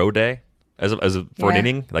on his throw day for an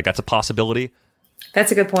inning. Like, that's a possibility.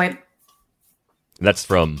 That's a good point. That's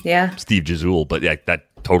from Steve Jazul, but yeah, that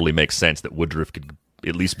totally makes sense that Woodruff could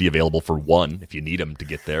at least be available for one if you need him to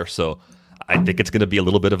get there. So I think it's going to be a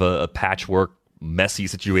little bit of a patchwork, messy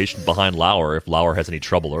situation behind Lauer if Lauer has any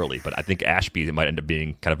trouble early. But I think Ashby might end up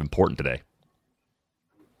being kind of important today.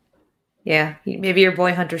 Yeah, maybe your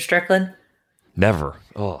boy Hunter Strickland. Never.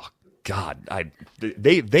 Oh, God,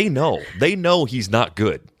 they know he's not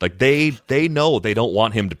good. Like they know they don't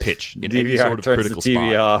want him to pitch in any sort of critical the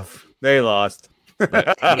TV spot. Off. They lost. He's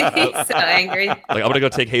so angry. Like, I'm gonna go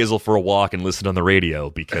take Hazel for a walk and listen on the radio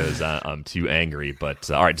because I'm too angry. But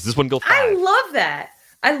all right, does this one go 5? I love that.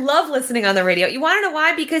 I love listening on the radio. You want to know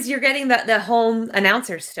why? Because you're getting the home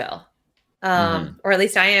announcer still, or at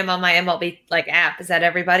least I am on my MLB app. Is that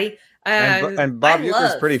everybody? And Bob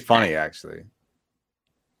Uecker's pretty funny, actually.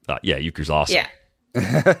 Yeah, Euchre's awesome.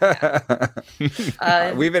 Yeah.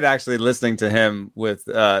 We've been actually listening to him with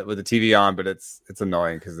the TV on, but it's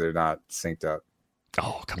annoying because they're not synced up.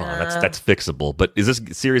 Oh, come on. That's fixable. But is this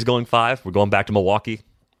series going 5? We're going back to Milwaukee?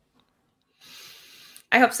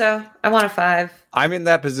 I hope so. I want a 5. I'm in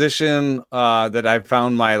that position that I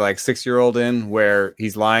found my 6-year-old in, where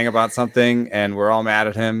he's lying about something and we're all mad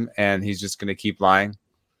at him and he's just going to keep lying.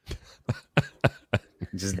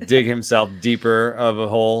 Just dig himself deeper of a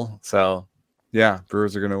hole. So, yeah,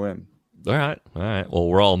 Brewers are going to win. All right. Well,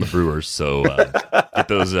 we're all in the Brewers, so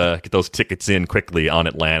get those tickets in quickly on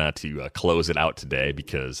Atlanta to close it out today,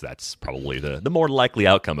 because that's probably the more likely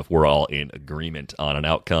outcome if we're all in agreement on an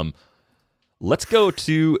outcome. Let's go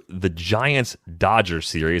to the Giants-Dodgers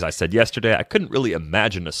series. I said yesterday I couldn't really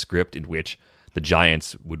imagine a script in which the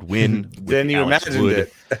Giants would win. Then you imagined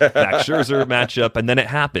it. Max Scherzer matchup, and then it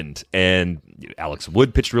happened. And Alex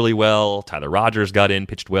Wood pitched really well. Tyler Rogers got in,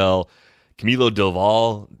 pitched well. Camilo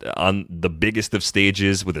Doval on the biggest of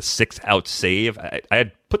stages with a 6-out save. I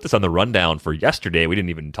had put this on the rundown for yesterday. We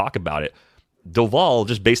didn't even talk about it. Doval,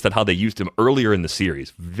 just based on how they used him earlier in the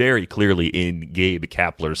series, very clearly in Gabe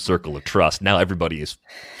Kapler's circle of trust. Now everybody is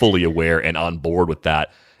fully aware and on board with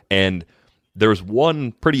that. And there's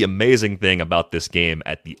one pretty amazing thing about this game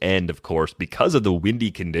at the end, of course, because of the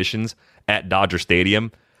windy conditions at Dodger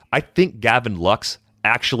Stadium. I think Gavin Lux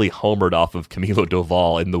actually homered off of Camilo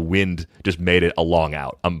Doval, and the wind just made it a long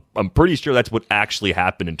out. I'm pretty sure that's what actually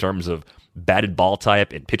happened in terms of batted ball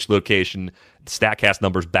type and pitch location. StatCast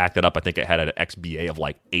numbers backed it up. I think it had an XBA of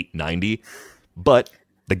 890. But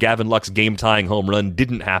the Gavin Lux game-tying home run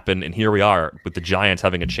didn't happen, and here we are with the Giants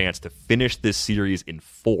having a chance to finish this series in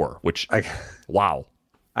 4, which, wow.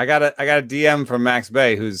 I got a DM from Max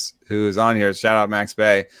Bay, who's on here. Shout out Max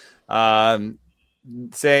Bay,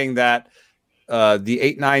 saying that the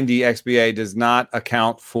 890 XBA does not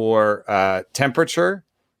account for temperature,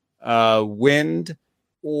 wind,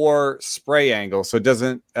 or spray angle. So it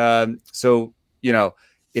doesn't.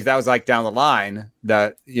 If that was down the line,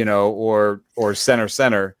 that or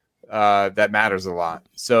center, that matters a lot.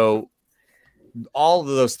 So all of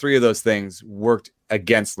those three of those things worked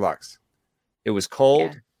against Lux. It was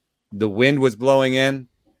cold, the wind was blowing in,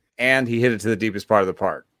 and he hit it to the deepest part of the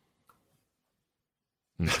park.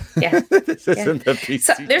 Yeah. This isn't the PCL.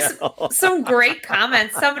 So there's some great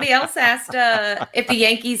comments. Somebody else asked if the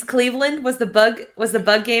Yankees Cleveland was the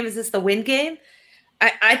bug game. Is this the wind game?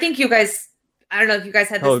 I think you guys. I don't know if you guys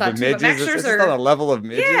had this thought too. But Max Is Scherzer on a level of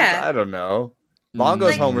midges? Yeah. I don't know.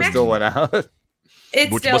 Longo's homer still went out.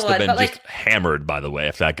 Which must have been just hammered, by the way,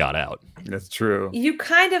 if that got out. That's true. You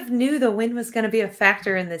kind of knew the wind was going to be a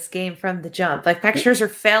factor in this game from the jump. Like Max Scherzer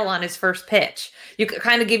fell on his first pitch. You could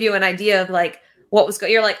kind of give you an idea of like what was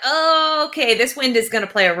going. You're like, oh, okay, this wind is going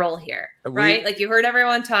to play a role here, right? Like you heard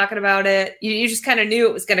everyone talking about it. You just kind of knew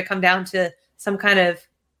it was going to come down to some kind of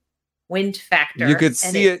wind factor. You could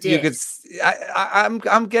see it. You could.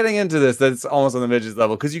 I'm getting into this. That's almost on the midges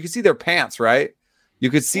level because you could see their pants, right? You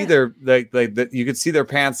could see their you could see their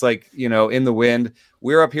pants like in the wind.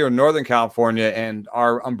 We're up here in Northern California, and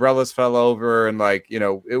our umbrellas fell over, and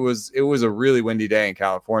it was a really windy day in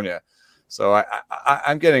California. So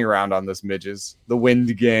I'm getting around on this midges, the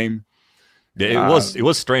wind game. It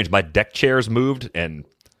was strange. My deck chairs moved, and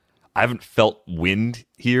I haven't felt wind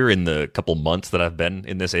here in the couple months that I've been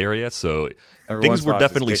in this area. So things were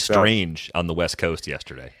definitely strange on the West Coast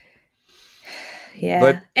yesterday.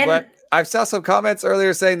 Yeah, but I saw some comments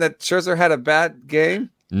earlier saying that Scherzer had a bad game.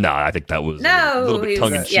 No, I think that was a little bit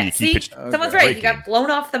tongue in cheek. Yeah, see, someone's right. He got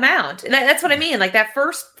blown off the mound. That's what I mean. Like that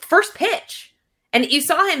first pitch. And you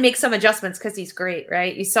saw him make some adjustments because he's great,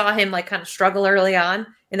 right? You saw him like kind of struggle early on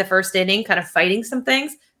in the first inning, kind of fighting some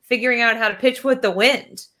things, figuring out how to pitch with the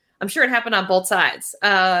wind. I'm sure it happened on both sides.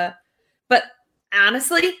 But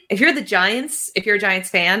honestly, if you're a Giants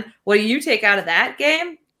fan, what you take out of that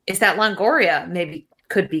game is that Longoria maybe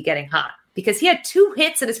could be getting hot because he had 2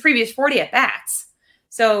 hits in his previous 40 at-bats.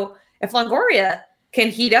 So if Longoria can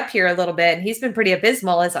heat up here a little bit, and he's been pretty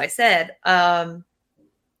abysmal, as I said, I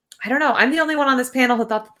don't know. I'm the only one on this panel who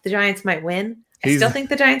thought that the Giants might win. I still think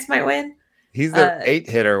the Giants might win. He's the 8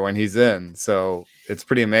 hitter when he's in, so it's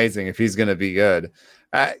pretty amazing if he's going to be good.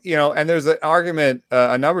 And there's an argument,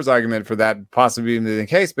 a numbers argument for that possibly being the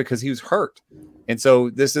case because he was hurt. And so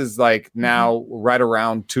this is like now right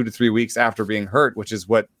around 2 to 3 weeks after being hurt, which is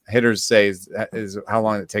what hitters say is how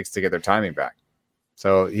long it takes to get their timing back.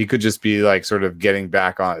 So he could just be like sort of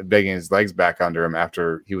begging his legs back under him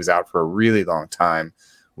after he was out for a really long time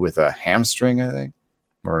with a hamstring, I think,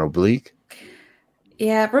 or an oblique.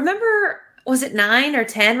 Yeah. Remember, was it 9 or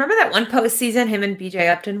 10? Remember that one postseason him and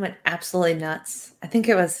BJ Upton went absolutely nuts? I think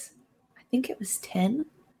it was 10.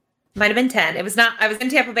 Might have been 10. It was not. I was in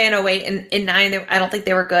Tampa Bay in 08, and in 9, I don't think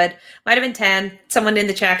they were good. Might have been 10. Someone in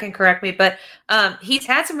the chat can correct me, but he's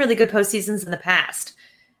had some really good postseasons in the past.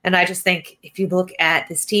 And I just think if you look at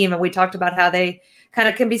this team, and we talked about how they kind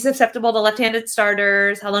of can be susceptible to left-handed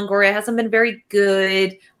starters, how Longoria hasn't been very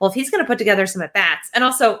good. Well, if he's going to put together some at-bats, and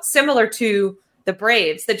also similar to the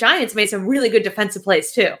Braves, the Giants made some really good defensive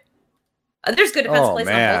plays too. There's good defensive plays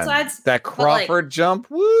on both sides. That Crawford jump,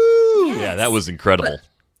 woo! Yes. Yeah, that was incredible.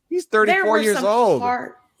 He's 34 years old.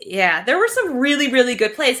 There were some really, really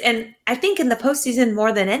good plays. And I think in the postseason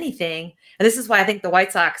more than anything, and this is why I think the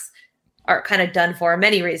White Sox are kind of done for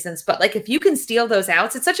many reasons, but like if you can steal those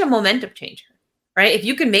outs, it's such a momentum changer, right? If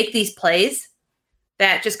you can make these plays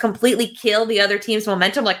that just completely kill the other team's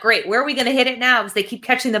momentum, like great, where are we going to hit it now? Because they keep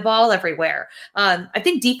catching the ball everywhere. I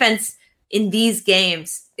think defense in these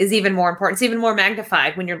games is even more important. It's even more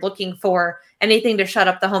magnified when you're looking for anything to shut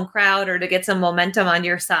up the home crowd or to get some momentum on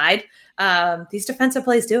your side. These defensive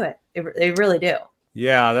plays do it. They really do.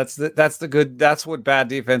 Yeah, that's the good. That's what bad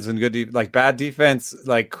defense and good bad defense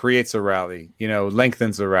creates a rally.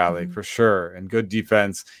 Lengthens a rally for sure. And good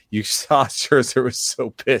defense, you saw Scherzer was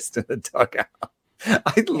so pissed in the dugout.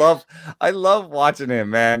 I love watching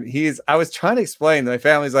him, man. I was trying to explain to my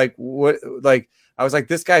family's like, what, like, I was like,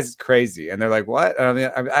 this guy's crazy. And they're like, what? And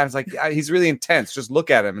I was like, he's really intense. Just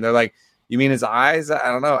look at him. And they're like, you mean his eyes? I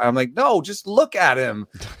don't know. I'm like, no, just look at him.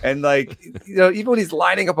 And even when he's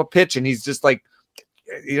lining up a pitch and he's just like,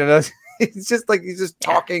 he's just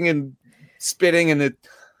talking and spitting and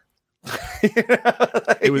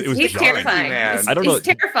he's terrifying, man. I don't know. He's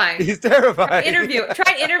terrifying. He's terrifying.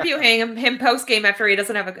 Try interviewing him post game after he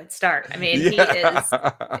doesn't have a good start. I mean,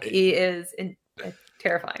 he is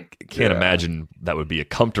terrifying. Can't imagine that would be a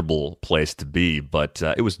comfortable place to be, but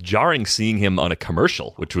it was jarring seeing him on a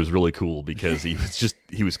commercial, which was really cool because he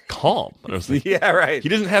was calm. I was like, yeah, right. He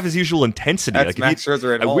doesn't have his usual intensity. That's Max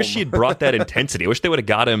Scherzer at home. I wish he had brought that intensity. I wish they would have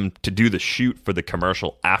got him to do the shoot for the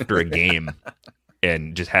commercial after a game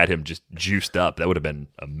and just had him just juiced up. That would have been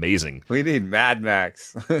amazing. We need Mad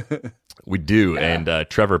Max. We do, and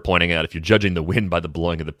Trevor pointing out, if you're judging the win by the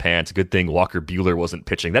blowing of the pants, good thing Walker Buehler wasn't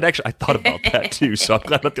pitching. That actually, I thought about that too, so I'm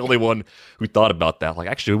glad I'm not the only one who thought about that. Like,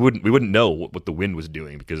 actually, we wouldn't know what the wind was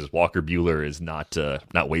doing because Walker Buehler is not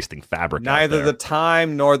wasting fabric. Neither the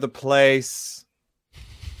time nor the place.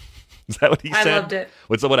 Is that what he said? I loved it.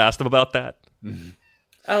 When someone asked him about that?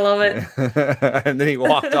 I love it. And then he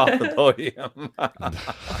walked off the podium.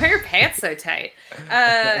 Why are your pants so tight?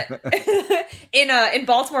 In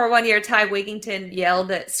Baltimore one year, Ty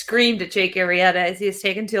Wigington screamed at Jake Arrieta as he was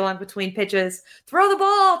taking too long between pitches. Throw the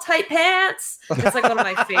ball, tight pants. It's like one of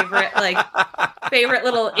my favorite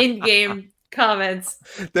little in-game comments.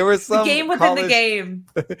 There was some the game within the game.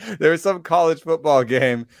 There was some college football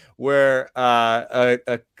game where a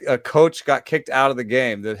coach got kicked out of the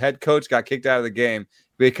game. The head coach got kicked out of the game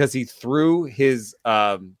because he threw his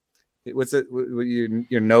what's it?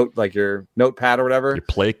 Your note, like your notepad or whatever. Your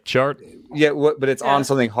play chart. Yeah, but it's on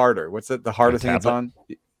something harder. What's it? The harder thing it's on.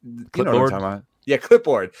 Clipboard. You know what I'm talking about. Yeah,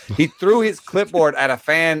 clipboard. He threw his clipboard at a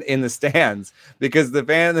fan in the stands because the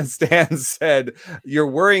fan in the stands said, "You're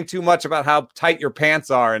worrying too much about how tight your pants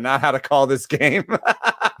are and not how to call this game."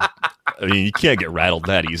 I mean, you can't get rattled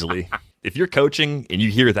that easily. If you're coaching and you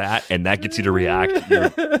hear that and that gets you to react,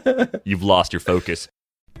 you've lost your focus.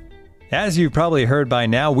 As you've probably heard by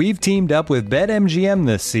now, we've teamed up with BetMGM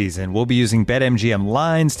this season. We'll be using BetMGM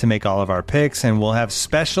lines to make all of our picks, and we'll have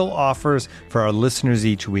special offers for our listeners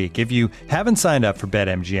each week. If you haven't signed up for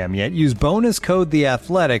BetMGM yet, use bonus code The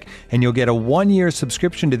Athletic, and you'll get a 1-year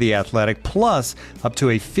subscription to The Athletic, plus up to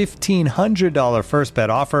a $1,500 first bet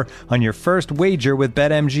offer on your first wager with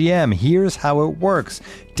BetMGM. Here's how it works.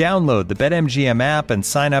 Download the BetMGM app and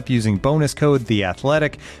sign up using bonus code The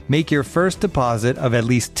Athletic. Make your first deposit of at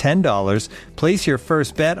least $10. Place your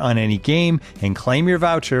first bet on any game and claim your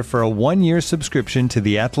voucher for a 1-year subscription to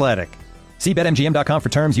The Athletic. See BetMGM.com for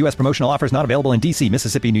terms. U.S. promotional offers not available in D.C.,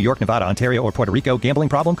 Mississippi, New York, Nevada, Ontario, or Puerto Rico. Gambling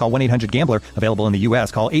problem? Call 1-800-GAMBLER. Available in the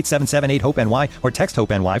U.S. Call 877-8-HOPE-NY or text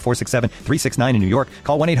HOPE-NY 467-369 in New York.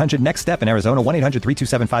 Call 1-800-NEXT-STEP in Arizona.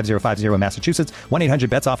 1-800-327-5050 in Massachusetts.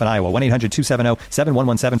 1-800-BETS-OFF in Iowa.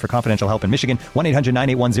 1-800-270-7117 for confidential help in Michigan.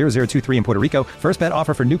 1-800-981-0023 in Puerto Rico. First bet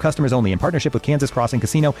offer for new customers only in partnership with Kansas Crossing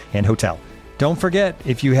Casino and Hotel. Don't forget,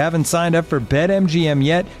 if you haven't signed up for BetMGM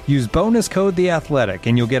yet, use bonus code The Athletic,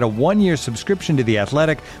 and you'll get a 1-year subscription to The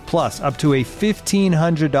Athletic, plus up to a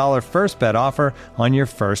 $1,500 first bet offer on your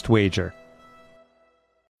first wager.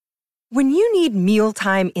 When you need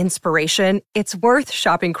mealtime inspiration, it's worth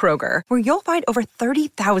shopping Kroger, where you'll find over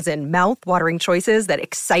 30,000 mouth-watering choices that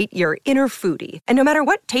excite your inner foodie. And no matter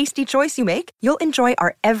what tasty choice you make, you'll enjoy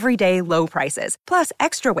our everyday low prices, plus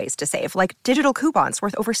extra ways to save, like digital coupons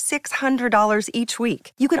worth over $600 each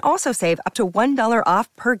week. You can also save up to $1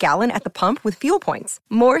 off per gallon at the pump with fuel points.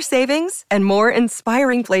 More savings and more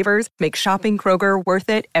inspiring flavors make shopping Kroger worth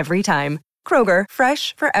it every time. Kroger,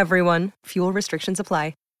 fresh for everyone. Fuel restrictions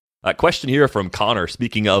apply. Question here from Connor.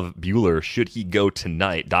 Speaking of Buehler, should he go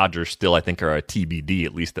tonight? Dodgers still, I think, are a TBD,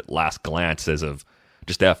 at least at last glance, as of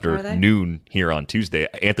just after noon here on Tuesday.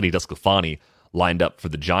 Anthony DeSclafani lined up for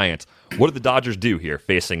the Giants. What do the Dodgers do here,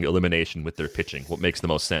 facing elimination with their pitching? What makes the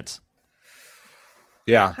most sense?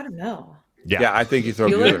 Yeah. I don't know. Yeah, I think you throw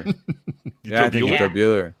Buehler. I think you throw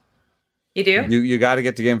Buehler. You do? You got to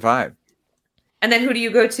get to game 5. And then who do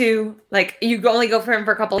you go to? Like, you only go for him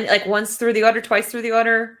for a couple, like once through the order, twice through the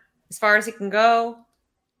order? As far as he can go.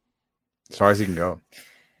 As far as he can go.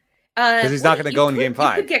 Because he's not going to go in game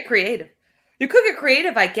 5. You could get creative. You could get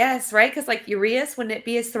creative, I guess, right? Because like Urias, wouldn't it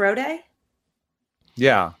be his throw day?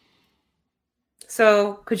 Yeah.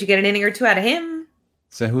 So could you get an inning or two out of him?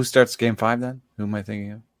 So who starts game 5 then? Who am I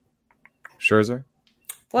thinking of? Scherzer?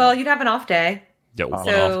 Well, you'd have an off day. Yeah, an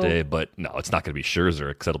off day, but no, it's not going to be Scherzer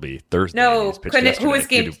because it'll be Thursday. No, who was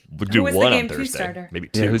game? We'll do who was one the on game Thursday, 2 starter? maybe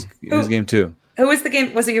 2. Yeah, who's game 2? Who was the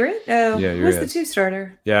game? Was it Urias? No. Yeah, Who was Urias. the 2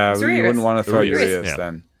 starter? Yeah, you wouldn't want to throw Urias yeah.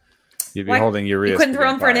 then. You'd be holding Urias. You couldn't throw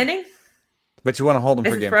him for an 5. inning? But you want to hold him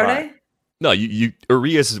for game 5. No,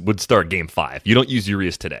 Urias would start game 5. You don't use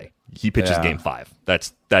Urias today. He pitches game 5.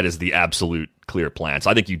 That is the absolute clear plan. So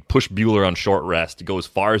I think you push Buehler on short rest, go as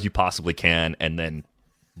far as you possibly can, and then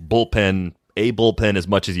bullpen as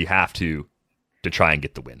much as you have to try and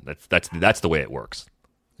get the win. That's the way it works.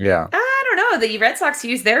 Yeah. I don't know. The Red Sox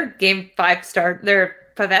used their game 5 start, their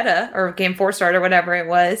Pavetta, or game 4 start, or whatever it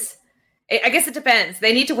was. I guess it depends.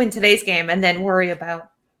 They need to win today's game and then worry about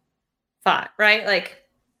 5, right? Like,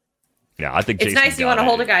 yeah, I think it's Jason nice you want to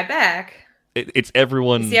hold a guy back. It's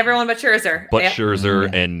everyone. You see everyone but Scherzer.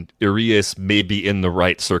 Scherzer and Urias may be in the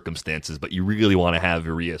right circumstances, but you really want to have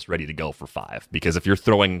Urias ready to go for 5. Because if you're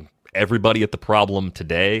throwing everybody at the problem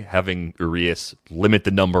today, having Urias limit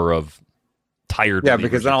the number of tired. Yeah, relievers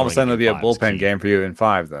because then are all of a going sudden it'll be a into 5 is bullpen key. game for you in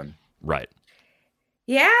 5 then. Right.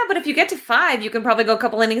 Yeah, but if you get to 5, you can probably go a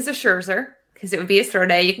couple innings of Scherzer because it would be a throw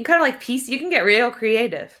day. You can kind of like you can get real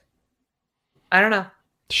creative. I don't know.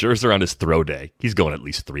 Scherzer on his throw day. He's going at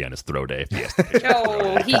least 3 on his throw day. If he has to pitch.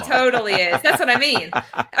 No, he totally is. That's what I mean.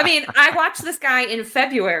 I watched this guy in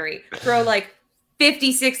February throw like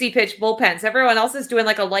 50, 60 pitch bullpens. Everyone else is doing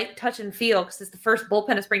like a light touch and feel because it's the first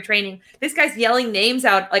bullpen of spring training. This guy's yelling names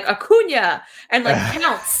out like Acuna and like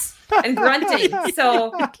counts and grunting.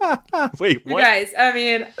 So, Wait, you what? guys,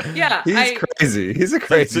 yeah. He's crazy. He's a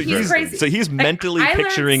crazy. He's person. crazy. So he's mentally I learned-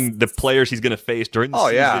 picturing the players he's going to face during the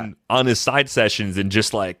season on his side sessions and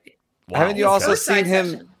just like, wow. Haven't you also First seen side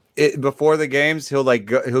him before the games? He'll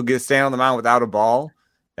get stand on the mound without a ball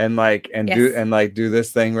and Yes. do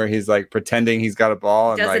this thing where he's like pretending he's got a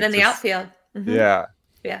ball. Does and it in the outfield. Mhm. Yeah.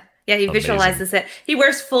 Yeah. Yeah, he Amazing. visualizes it. He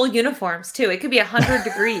wears full uniforms too. It could be 100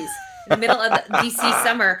 degrees in the middle of the DC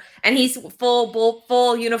summer, and he's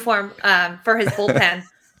full uniform for his bullpen.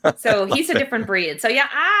 So he's a different breed. So yeah,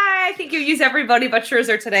 I think you use everybody but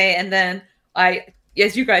Scherzer today. And then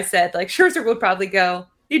as you guys said, like Scherzer would probably go.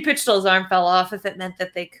 He'd pitch till his arm fell off if it meant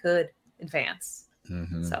that they could advance.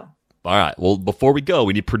 Mm-hmm. So All right. Well, before we go,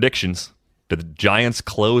 we need predictions. Do the Giants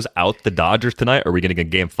close out the Dodgers tonight, or are we going to get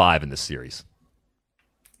game 5 in this series?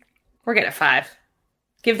 we're getting a 5.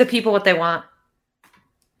 Give the people what they want.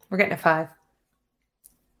 We're getting a 5.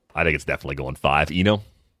 I think it's definitely going 5. Eno?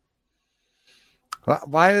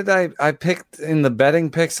 Why did I picked in the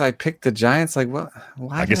betting picks? I picked the Giants. Like what?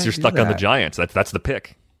 Why? I guess did you're do stuck on the that? Giants. That's the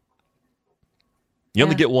pick. You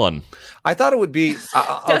only Yeah. get one. I thought it would be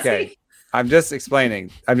okay. he? I'm just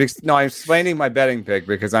explaining. I'm explaining my betting pick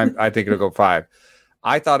because I think it'll go 5.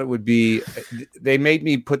 I thought it would be. They made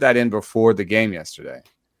me put that in before the game yesterday.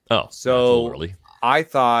 Oh, So- that's a little early. I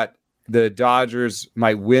thought the Dodgers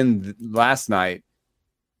might win last night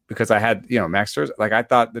because I had Max Scherzer. Like I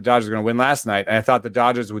thought the Dodgers were going to win last night, and I thought the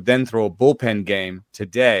Dodgers would then throw a bullpen game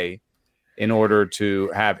today in order to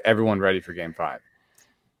have everyone ready for Game 5.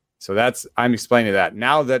 So I'm explaining that.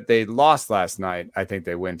 Now that they lost last night, I think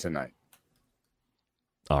they win tonight.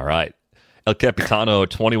 All right. El Capitano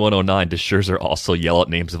 2109. Does Scherzer also yell out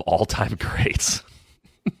names of all-time greats?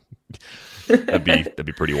 That'd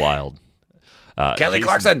be pretty wild. Kelly Jason-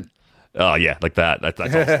 Clarkson. Oh yeah, like that. That's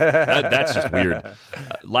awesome. That's just weird.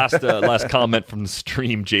 Last comment from the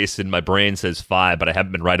stream, Jason. My brain says 5, but I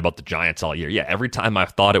haven't been right about the Giants all year. Yeah, every time I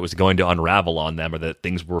thought it was going to unravel on them or that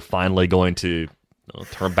things were finally going to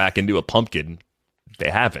turn back into a pumpkin, they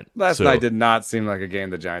haven't. Last So- night did not seem like a game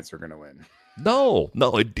the Giants were going to win. No,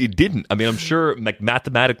 it didn't. I mean, I'm sure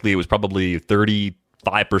mathematically it was probably 35%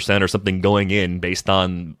 or something going in based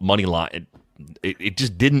on money line. It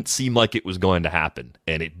just didn't seem like it was going to happen,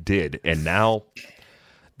 and it did. And now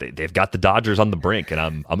they've got the Dodgers on the brink, and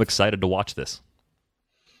I'm excited to watch this.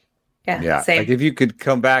 Yeah, same. Like if you could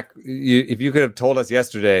come back, if you could have told us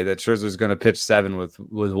yesterday that Scherzer was going to pitch 7 with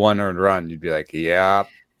 1 earned run, you'd be like, yeah,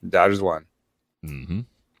 Dodgers won. Mm-hmm.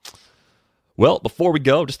 Well, before we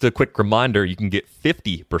go, just a quick reminder, you can get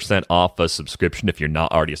 50% off a subscription if you're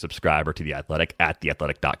not already a subscriber to The Athletic at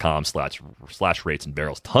theathletic.com/rates and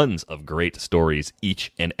barrels. Tons of great stories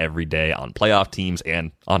each and every day on playoff teams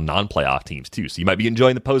and on non-playoff teams too. So you might be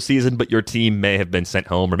enjoying the postseason, but your team may have been sent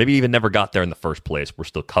home or maybe even never got there in the first place. We're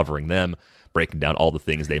still covering them, breaking down all the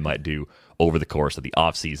things they might do over the course of the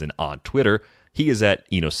offseason on Twitter. He is at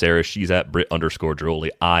Eno Saris. She's at Brit_Droley.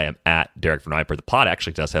 I am at Derek Van Riper. The pod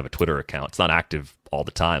actually does have a Twitter account. It's not active all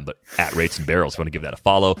the time, but at Rates and Barrels. If you want to give that a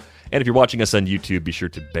follow. And if you're watching us on YouTube, be sure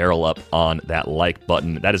to barrel up on that like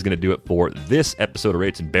button. That is going to do it for this episode of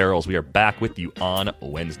Rates and Barrels. We are back with you on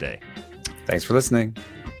Wednesday. Thanks for listening.